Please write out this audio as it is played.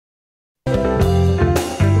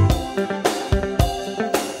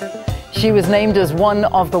She was named as one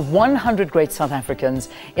of the 100 great South Africans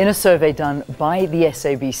in a survey done by the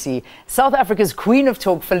SABC. South Africa's Queen of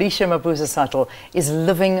Talk, Felicia Mabuza-Suttle, is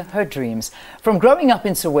living her dreams. From growing up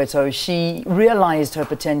in Soweto, she realized her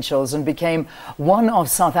potentials and became one of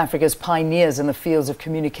South Africa's pioneers in the fields of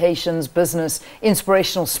communications, business,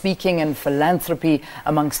 inspirational speaking and philanthropy,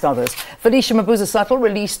 amongst others. Felicia Mabuza-Suttle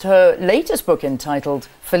released her latest book entitled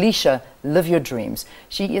Felicia, Live Your Dreams.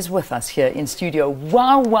 She is with us here in studio.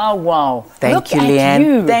 Wow, wow, wow. Thank you,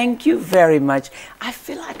 Leanne. Thank you very much. I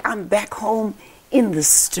feel like I'm back home in the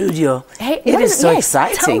studio. Hey, it is so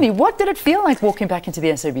exciting. Tell me, what did it feel like walking back into the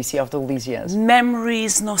SABC after all these years?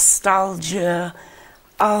 Memories, nostalgia.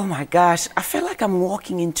 Oh my gosh, I feel like I'm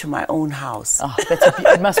walking into my own house. Oh,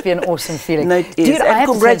 it must be an awesome feeling. No, it is. Dude, and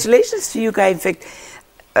congratulations to you guys. In fact,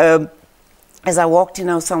 as I walked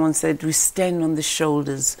in, someone said, we stand on the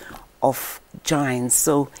shoulders of giants.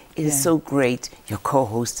 So it is so great. Your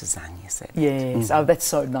co-host is on, you said. Yes. Oh, that's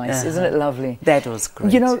so nice. Isn't it lovely? That was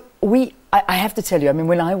great. You know, I have to tell you, I mean,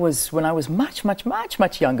 when I was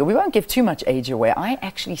much younger, we won't give too much age away. I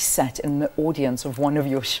actually sat in the audience of one of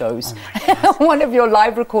your shows, one of your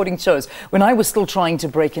live recording shows, when I was still trying to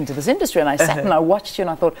break into this industry. And I sat and I watched you and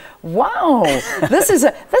I thought, wow, this is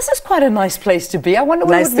quite a nice place to be. I wonder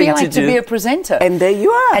what it would be like to be a presenter. And there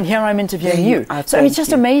you are. And here I'm interviewing you. So it's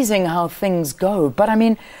just amazing how things go. But I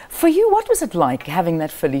mean, for you, what was it like having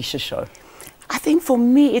that Felicia show? I think for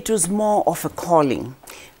me, it was more of a calling.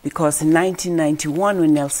 Because in 1991,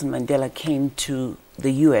 when Nelson Mandela came to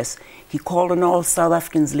the US, he called on all South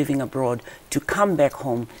Africans living abroad to come back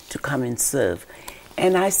home, to come and serve.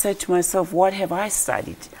 And I said to myself, what have I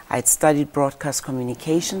studied? I had studied broadcast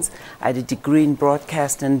communications. I had a degree in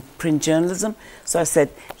broadcast and print journalism. So I said,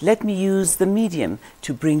 let me use the medium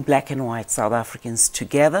to bring black and white South Africans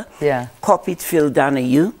together. Yeah. Copied Phil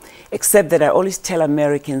Donahue, except that I always tell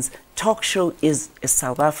Americans, talk show is a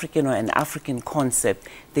South African or an African concept.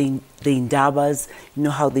 The Indabas, you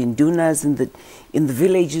know how the Indunas in the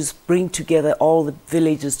villages bring together all the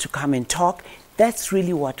villagers to come and talk. That's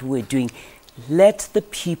really what we're doing. Let the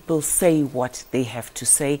people say what they have to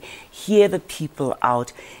say. Hear the people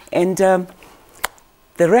out. And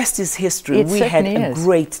the rest is history. We had a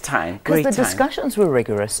great time. Because the discussions were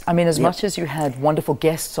rigorous. I mean, as much as you had wonderful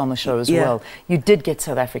guests on the show as well, you did get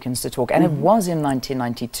South Africans to talk. And it was in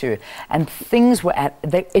 1992. And things were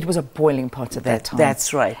it was a boiling pot at that time.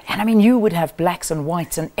 That's right. And I mean, you would have blacks and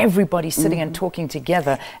whites and everybody sitting and talking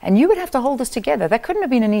together. And you would have to hold this together. That couldn't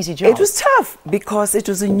have been an easy job. It was tough because it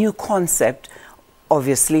was a new concept,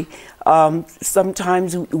 obviously.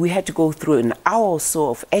 Sometimes we had to go through an hour or so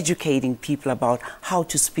of educating people about how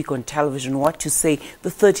to speak on television, what to say, the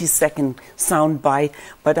 30-second sound bite.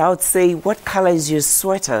 But I would say, what color is your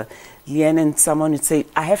sweater? Leanne, and someone would say,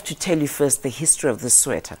 I have to tell you first the history of the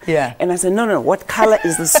sweater. Yeah. And I said, no, what color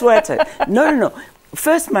is the sweater? No.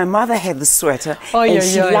 First, my mother had the sweater, and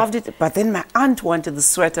she loved it. But then my aunt wanted the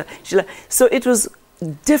sweater. So it was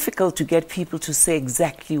difficult to get people to say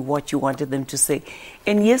exactly what you wanted them to say.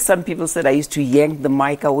 And yes, some people said I used to yank the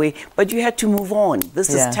mic away, but you had to move on.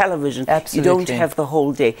 This is television. Absolutely. You don't have the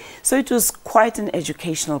whole day. So it was quite an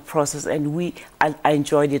educational process, and I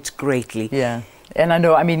enjoyed it greatly. Yeah. And I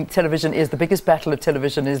know, I mean, television is the biggest battle of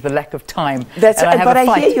television is the lack of time. That's right. But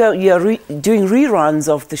I hear you're doing reruns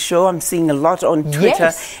of the show. I'm seeing a lot on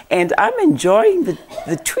Twitter. And I'm enjoying the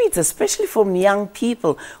tweets, especially from young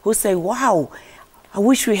people who say, wow, I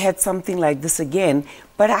wish we had something like this again.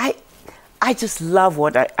 But I just love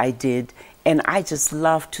what I did. And I just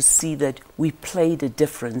love to see that we played a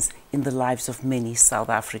difference in the lives of many South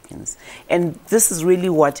Africans. And this is really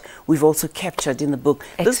what we've also captured in the book.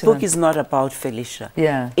 Excellent. This book is not about Felicia.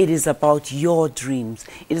 Yeah. It is about your dreams.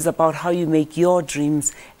 It is about how you make your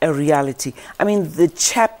dreams a reality. I mean, the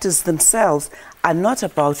chapters themselves are not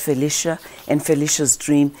about Felicia and Felicia's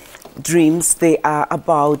dreams. They are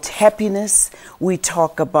about happiness. We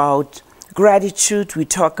talk about gratitude. We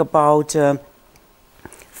talk about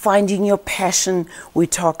finding your passion. We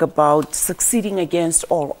talk about succeeding against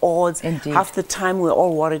all odds. Indeed. Half the time we're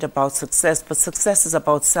all worried about success, but success is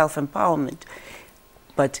about self-empowerment.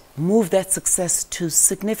 But move that success to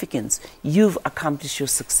significance. You've accomplished your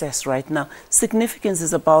success right now. Significance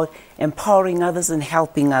is about empowering others and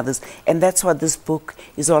helping others. And that's what this book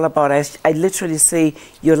is all about. I literally say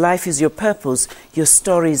your life is your purpose. Your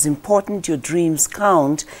story is important. Your dreams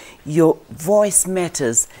count. Your voice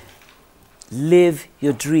matters. Live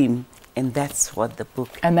your dream And that's what the book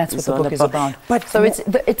is about. But so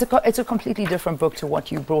it's a completely different book to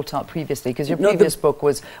what you brought out previously, because your previous book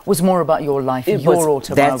was more about your life, your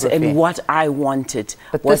autobiography. That's and what I wanted.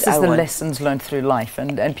 But this is the lessons learned through life,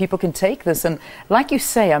 and people can take this. And like you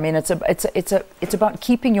say, I mean, it's about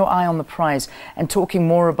keeping your eye on the prize and talking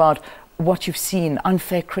more about what you've seen,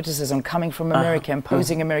 unfair criticism coming from America,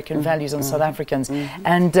 imposing American values on South Africans,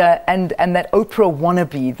 and that Oprah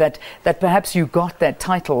wannabe, that perhaps you got that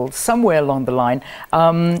title somewhere along the line.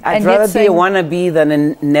 I'd rather be a wannabe than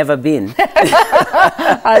a never been.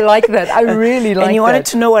 I like that. I really like that. And you wanted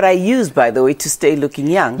to know what I use, by the way, to stay looking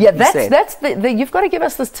young. Yeah, that's you've got to give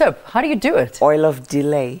us this tip. How do you do it? Oil of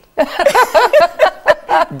delay.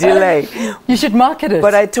 Delay. You should market it.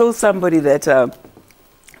 But I told somebody that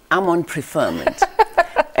I'm on preferment.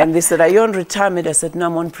 And they said, are you on retirement? I said, no,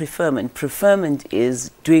 I'm on preferment. Preferment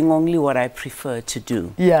is doing only what I prefer to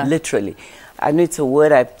do. Yeah. Literally. I know it's a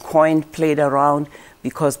word I coined, played around,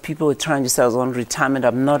 because people were trying to say I was on retirement.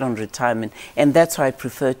 I'm not on retirement. And that's why I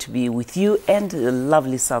prefer to be with you and the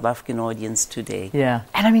lovely South African audience today. Yeah.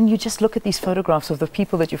 And I mean, you just look at these photographs of the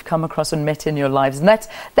people that you've come across and met in your lives. And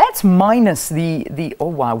that's minus the oh,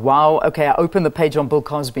 wow. Okay, I opened the page on Bill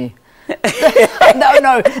Cosby.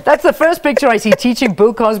 No, that's the first picture I see, teaching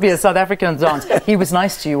Bill Cosby a South African dance. He was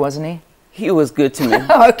nice to you, wasn't he? He was good to me.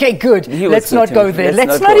 Okay, good. Let's not go there.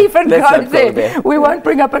 Let's not even go there. We won't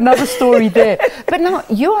bring up another story there. But now,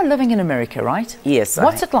 you are living in America, right? Yes.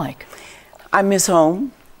 What's it like? I miss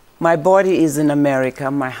home. My body is in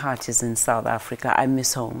America. My heart is in South Africa. I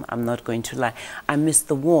miss home. I'm not going to lie. I miss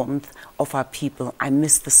the warmth of our people. I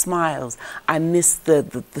miss the smiles. I miss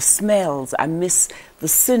the smells. I miss the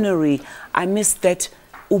scenery. I miss that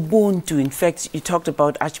Ubuntu. In fact, you talked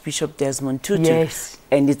about Archbishop Desmond Tutu. Yes.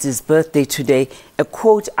 And it's his birthday today. A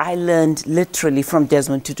quote I learned literally from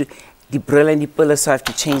Desmond Tutu. The brilla and the brilla, so I have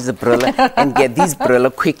to change the brilla and get these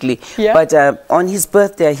brilla quickly. Yeah. But on his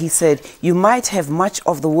birthday, he said, you might have much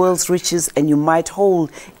of the world's riches and you might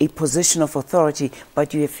hold a position of authority,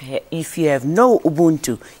 but if you have no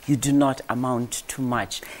Ubuntu, you do not amount to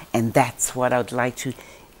much. And that's what I would like to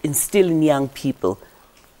instill in young people.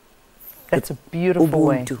 That's a beautiful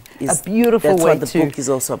way. That's what the book is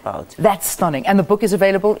also about. That's stunning. And the book is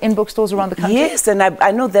available in bookstores around the country? Yes, and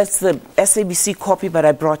I know that's the SABC copy, but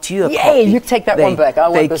I brought you a copy. Yay, you take that one back. I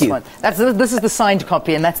want this one. This is the signed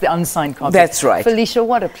copy, and that's the unsigned copy. That's right. Felicia,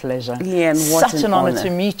 what a pleasure. Yeah, and what such an honor to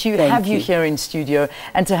meet you, have you here in studio,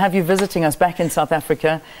 and to have you visiting us back in South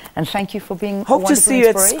Africa. And thank you for being Hope to see you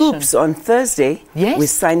at Scoops on Thursday. Yes. We're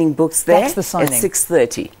signing books there. That's the signing. At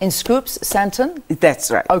 6:30. In Scoops, Sandton? That's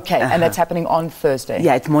right. Okay, and that's happening on Thursday?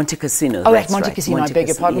 Yeah, at Monte Casino. Oh, at Monte Casino, I beg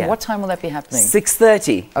your pardon. Yeah. What time will that be happening?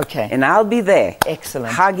 6:30. Okay. And I'll be there.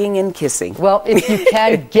 Excellent. Hugging and kissing. Well, if you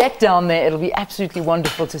can get down there, it'll be absolutely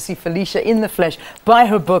wonderful to see Felicia in the flesh, buy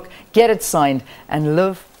her book, get it signed, and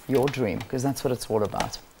live your dream, because that's what it's all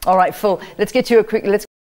about. All right, Phil, let's get you a quick...